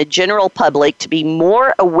businesses and the general public to be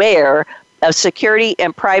more aware of security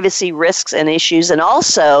and privacy risks and issues, and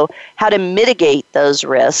also how to mitigate those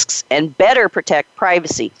risks and better protect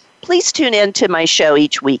privacy. Please tune in to my show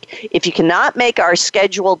each week. If you cannot make our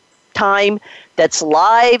scheduled time that's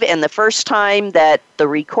live and the first time that the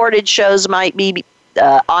recorded shows might be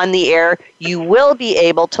on the air, you will be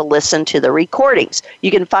able to listen to the recordings. You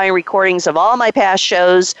can find recordings of all my past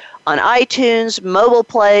shows on iTunes, Mobile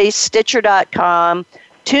Play, Stitcher.com,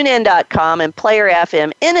 TuneIn.com, and Player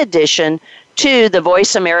FM, in addition to the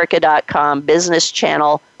VoiceAmerica.com business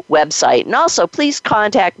channel website. And also, please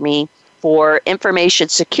contact me for information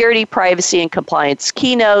security, privacy, and compliance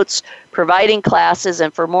keynotes, providing classes,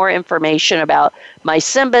 and for more information about my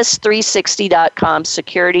Symbus360.com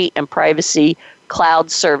security and privacy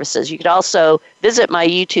cloud services. You can also visit my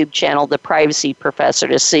YouTube channel, The Privacy Professor,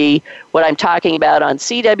 to see what I'm talking about on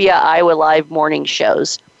CW Iowa Live morning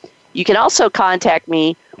shows. You can also contact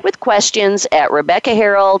me with questions at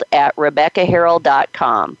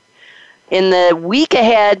RebeccaHarold@RebeccaHarold.com. In the week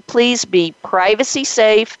ahead, please be privacy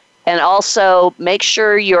safe and also make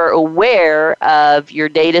sure you're aware of your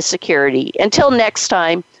data security. Until next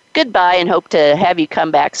time, goodbye and hope to have you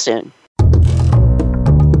come back soon.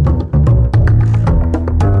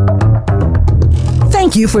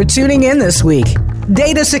 Thank you for tuning in this week.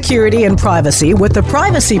 Data Security and Privacy with the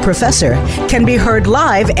Privacy Professor can be heard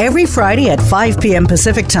live every Friday at 5 p.m.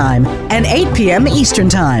 Pacific Time and 8 p.m. Eastern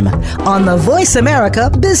Time on the Voice America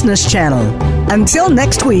Business Channel. Until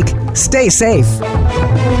next week, stay safe.